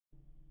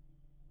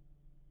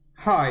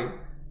Hi,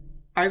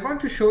 I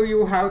want to show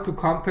you how to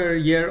compare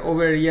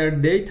year-over-year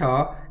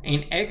data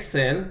in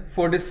Excel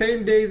for the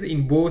same days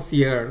in both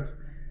years.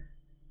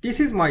 This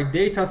is my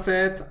data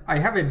set. I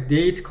have a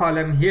date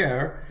column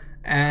here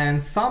and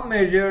some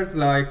measures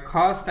like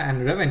cost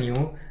and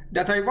revenue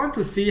that I want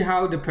to see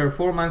how the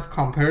performance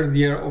compares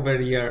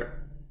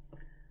year-over-year.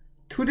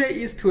 Today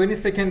is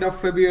 22nd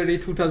of February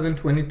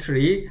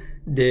 2023,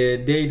 the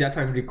day that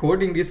I'm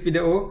recording this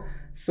video.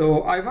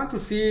 So I want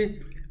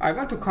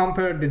to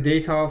compare the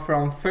data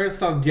from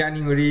 1st of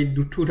January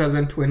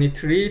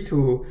 2023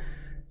 to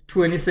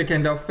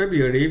 22nd of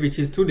February, which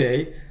is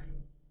today,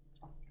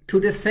 to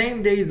the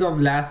same days of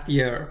last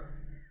year.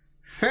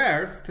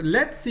 First,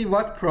 let's see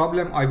what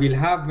problem I will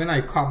have when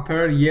I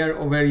compare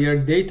year-over-year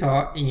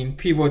data in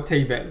pivot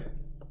table.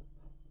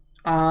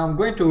 I'm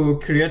going to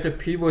create a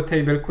pivot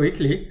table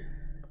quickly.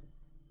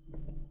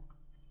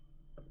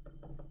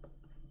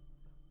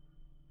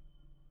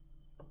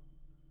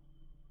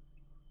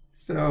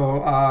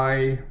 So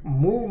I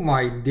move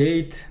my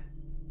date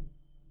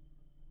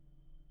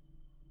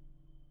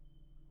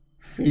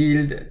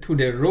field to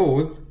the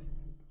rows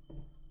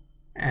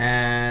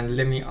and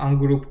let me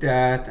ungroup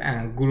that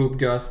and group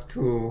just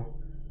to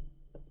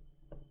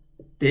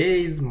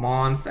days,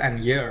 months and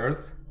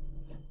years.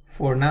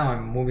 For now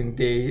I'm moving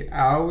day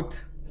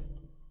out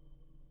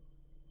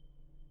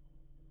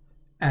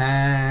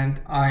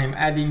and I'm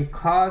adding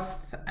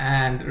costs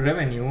and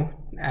revenue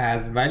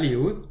as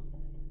values.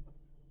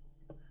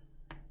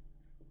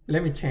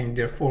 Let me change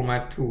their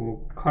format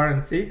to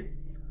currency.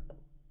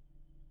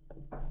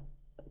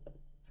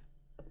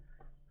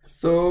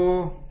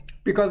 So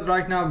because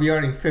right now we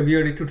are in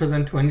February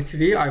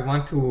 2023, I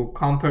want to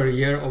compare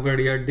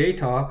year-over-year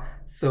data.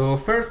 So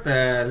first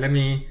let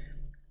me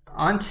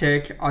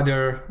uncheck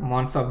other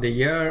months of the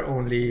year,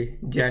 only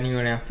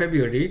January and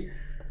February.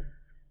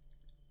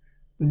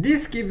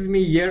 This gives me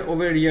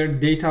year-over-year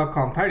data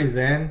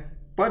comparison,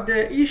 but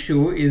the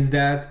issue is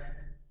that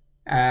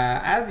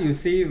as you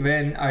see,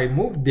 when I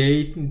move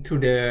date to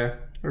the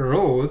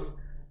rows,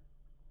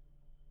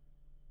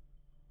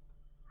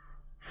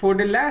 for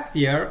the last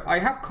year I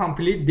have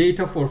complete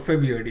data for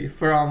February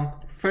from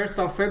 1st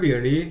of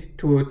February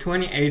to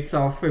 28th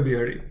of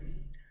February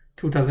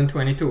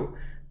 2022.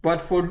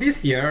 But for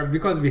this year,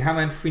 because we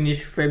haven't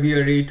finished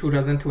February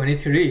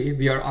 2023,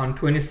 we are on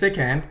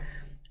 22nd,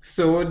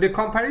 so the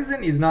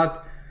comparison is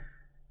not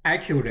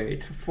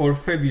accurate for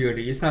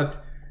February. It's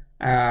not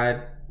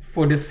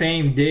for the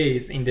same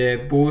days in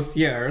the both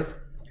years.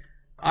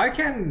 I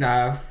can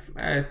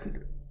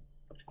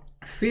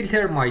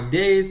filter my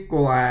days,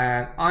 go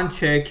and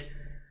uncheck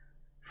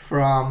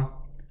from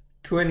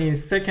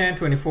 22nd,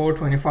 24,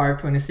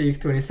 25, 26,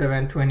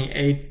 27,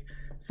 28th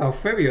of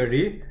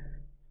February.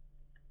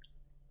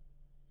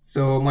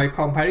 So my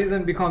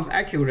comparison becomes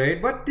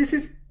accurate, but this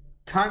is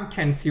time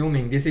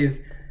consuming. This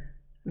is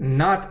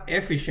not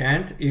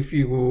efficient if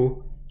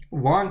you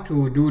want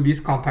to do this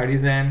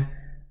comparison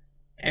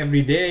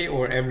every day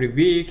or every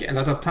week a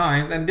lot of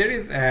times. And there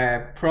is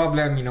a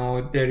problem,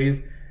 there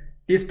is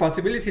this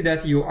possibility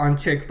that you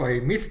uncheck by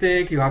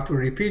mistake. You have to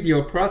repeat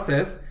your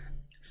process.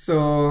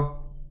 So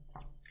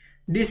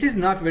this is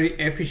not very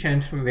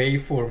efficient way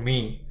for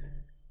me.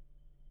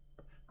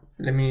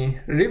 Let me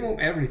remove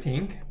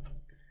everything.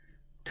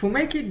 To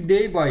make it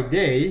day by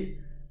day,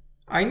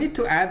 I need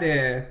to add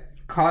a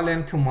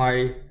column to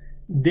my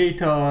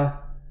data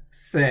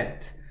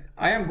set.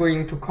 I am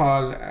going to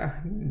call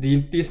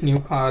this new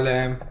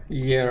column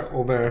year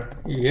over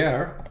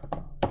year.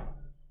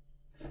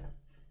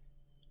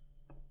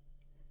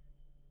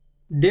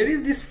 There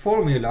is this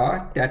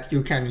formula that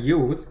you can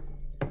use,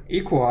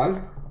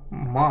 equal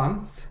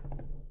months.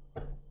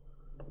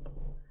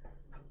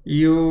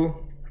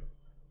 You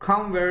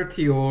convert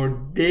your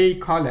date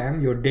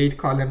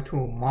column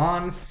to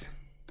months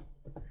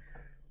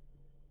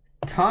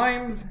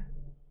times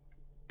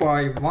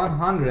by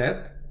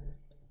 100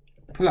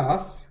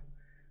 plus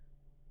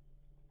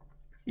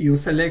you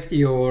select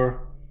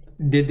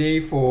the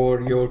day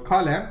for your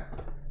column,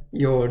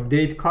 your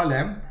date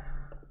column,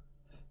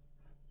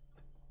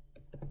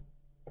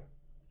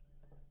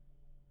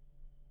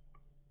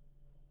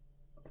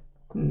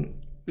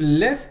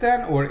 less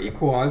than or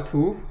equal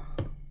to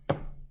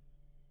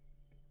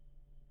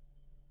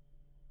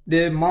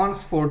the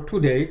months for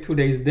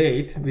today's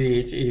date,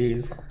 which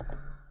is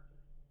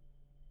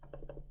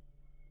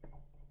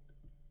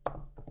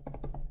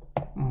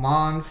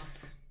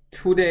months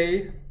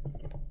today,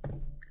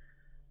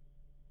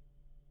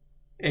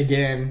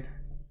 again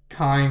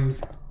times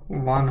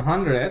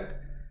 100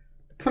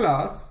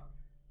 plus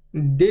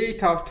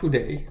date of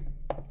today.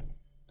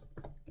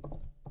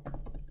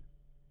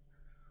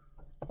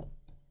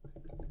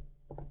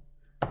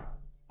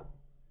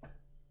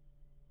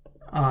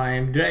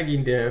 I'm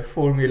dragging the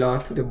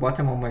formula to the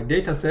bottom of my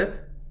data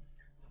set.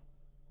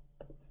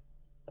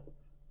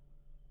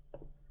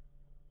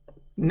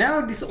 Now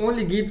this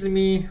only gives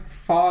me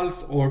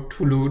false or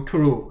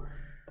true.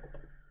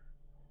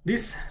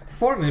 This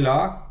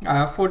formula,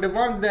 for the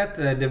ones that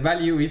the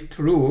value is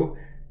true,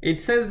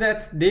 it says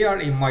that they are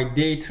in my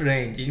date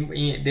range.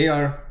 They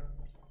are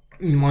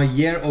in my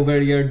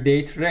year-over-year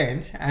date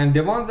range, and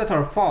the ones that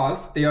are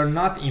false, they are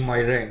not in my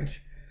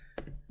range.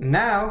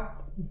 Now,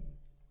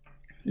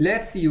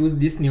 let's use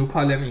this new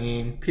column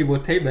in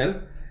pivot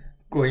table.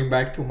 Going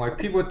back to my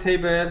pivot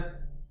table,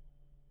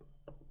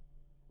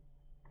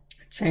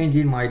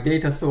 changing my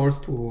data source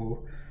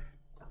to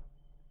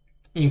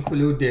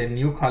include the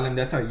new column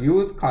that I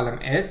use, column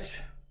H.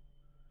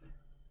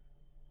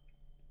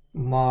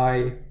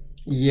 My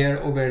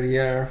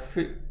year-over-year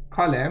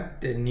column,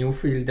 the new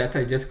field that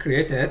I just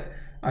created,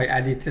 I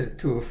added it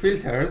to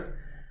filters,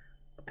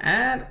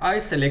 and I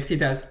select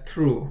it as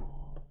true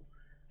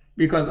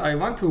because I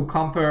want to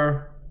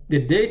compare the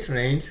date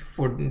range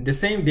for the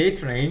same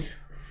date range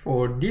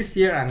for this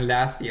year and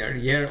last year,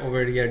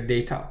 year-over-year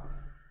data.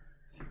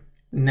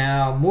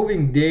 Now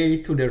moving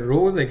day to the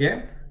rows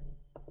again,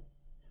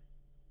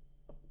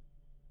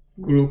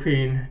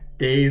 grouping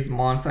days,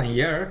 months, and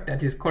year,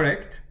 that is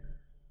correct.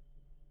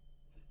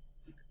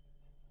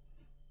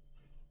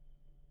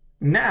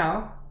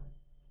 Now,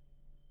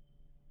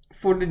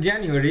 for the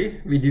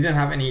January, we didn't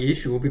have any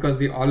issue because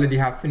we already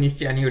have finished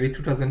January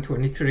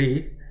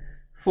 2023.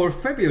 For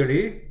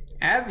February,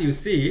 as you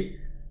see,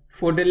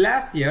 for the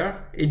last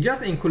year, it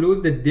just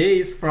includes the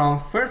days from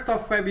 1st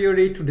of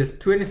February to the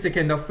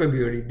 22nd of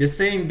February, the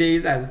same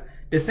days as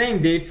the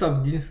same dates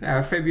of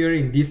February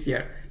in this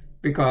year.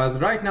 Because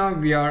right now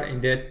we are in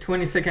the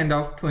 22nd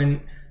of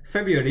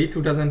February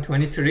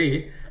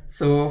 2023.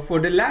 So for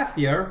the last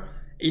year,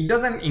 it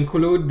doesn't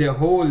include the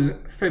whole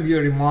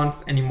February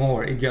months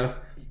anymore. It just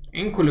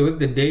includes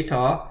the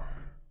data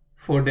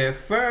for the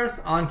first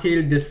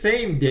until the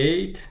same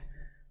date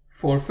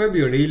for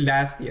February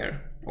last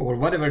year, or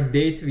whatever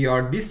date we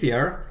are this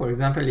year. For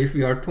example, if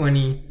we are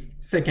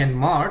 22nd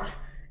March,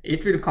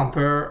 it will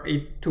compare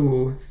it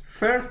to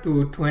 1st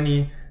to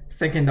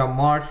 22nd of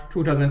March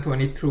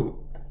 2022.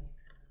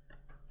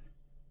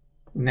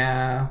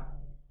 Now,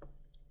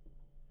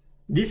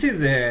 this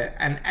is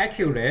an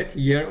accurate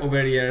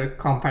year-over-year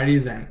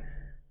comparison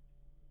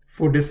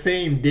for the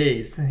same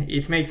days.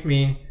 It makes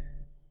me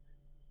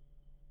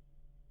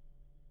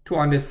to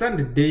understand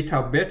the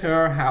data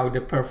better, how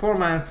the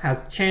performance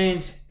has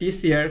changed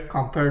this year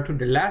compared to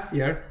the last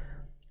year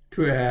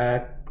to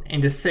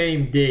in the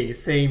same day,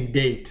 same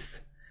dates.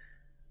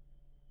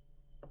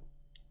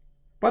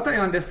 But I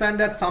understand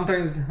that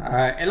sometimes,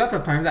 a lot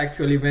of times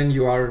actually, when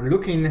you are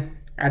looking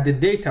at the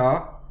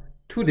data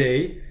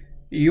today,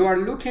 you are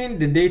looking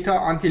the data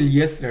until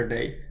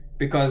yesterday,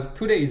 because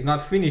today is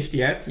not finished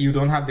yet. You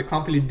don't have the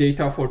complete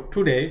data for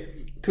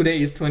today. Today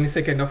is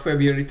 22nd of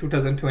February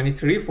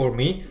 2023 for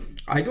me.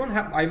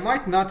 I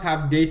might not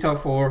have data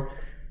for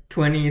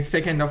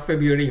 22nd of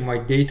February in my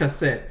data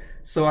set.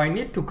 So I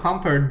need to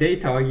compare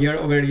data,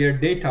 year-over-year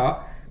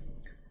data,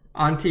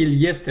 until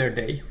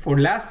yesterday. For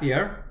last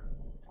year,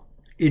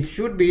 it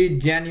should be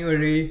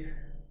January,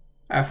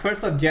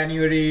 1st of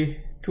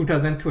January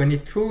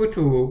 2022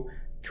 to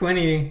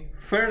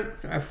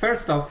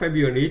 1st of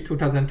February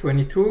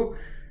 2022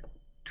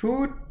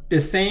 to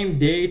the same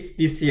dates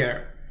this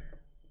year.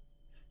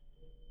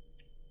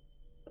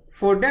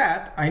 For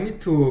that, I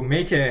need to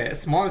make a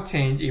small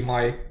change in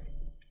my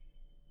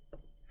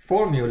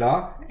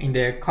formula in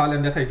the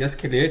column that I just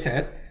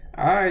created.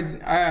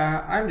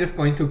 I'm just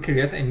going to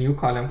create a new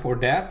column for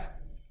that.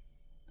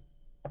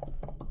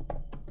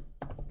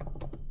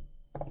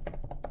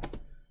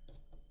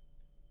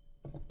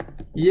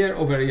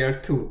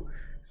 Year-over-year 2.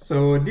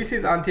 So this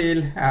is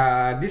until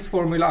this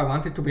formula I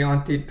want it to be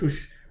until to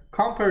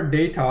compare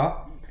data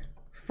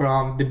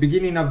from the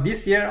beginning of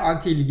this year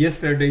until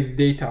yesterday's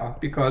data,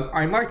 because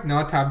I might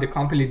not have the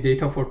complete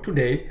data for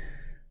today.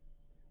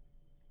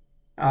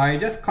 I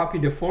just copy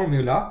the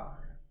formula,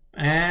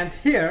 and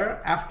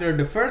here after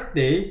the first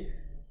day,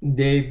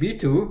 day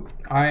B2,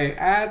 I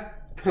add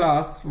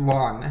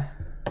 +1.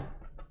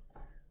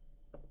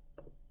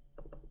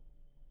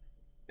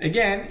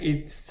 Again,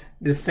 it's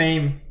the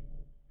same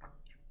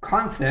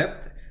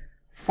concept,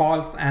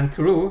 false and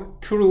true.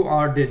 True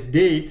are the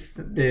dates,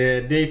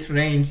 the date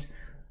range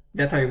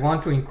that I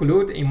want to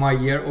include in my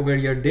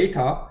year-over-year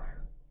data.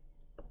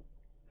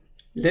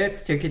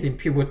 Let's check it in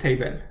pivot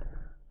table.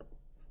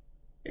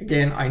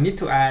 Again, I need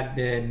to add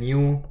the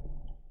new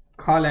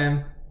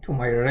column to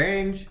my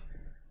range,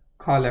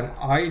 column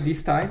I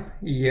this time,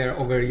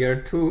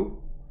 year-over-year 2.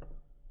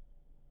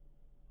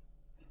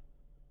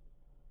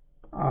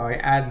 I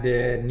add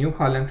the new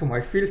column to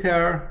my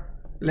filter.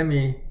 Let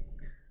me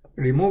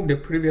remove the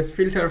previous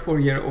filter for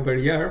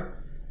year-over-year.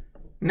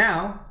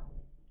 Now,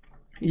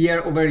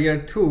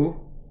 year-over-year 2,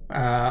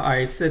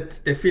 I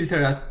set the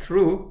filter as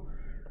true.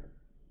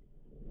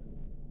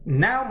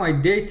 Now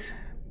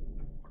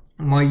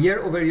my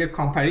year-over-year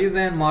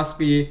comparison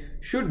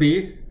should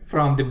be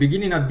from the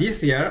beginning of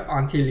this year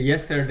until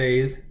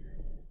yesterday's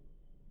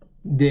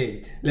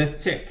date.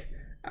 Let's check.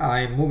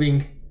 I'm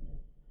moving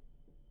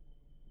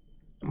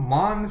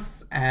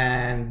months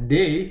and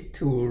day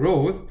to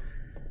rows.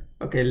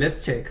 Okay,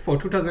 let's check. For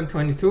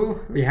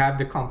 2022, we have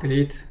the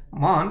complete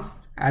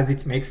months, as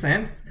it makes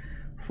sense.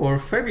 For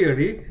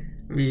February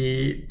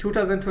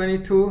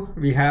 2022,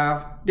 we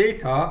have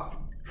data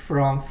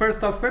from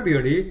 1st of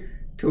February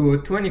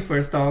to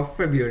 21st of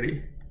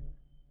February.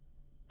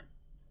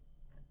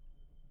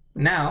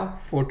 Now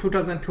for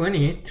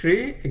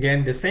 2023,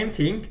 again the same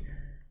thing,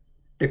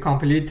 the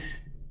complete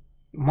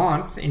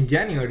months in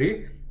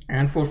January,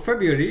 and for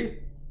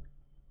February,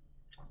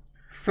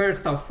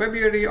 1st of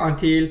February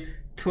until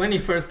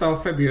 21st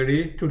of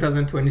February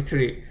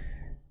 2023,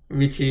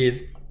 which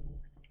is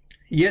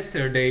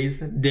yesterday's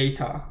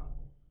data.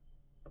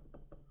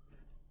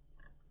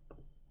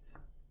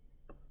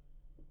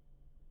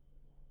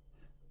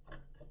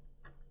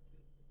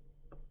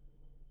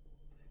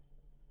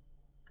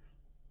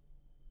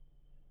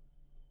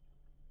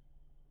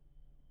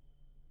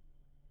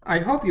 I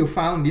hope you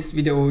found this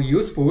video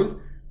useful.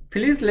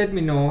 Please let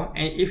me know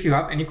if you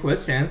have any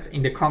questions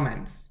in the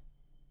comments.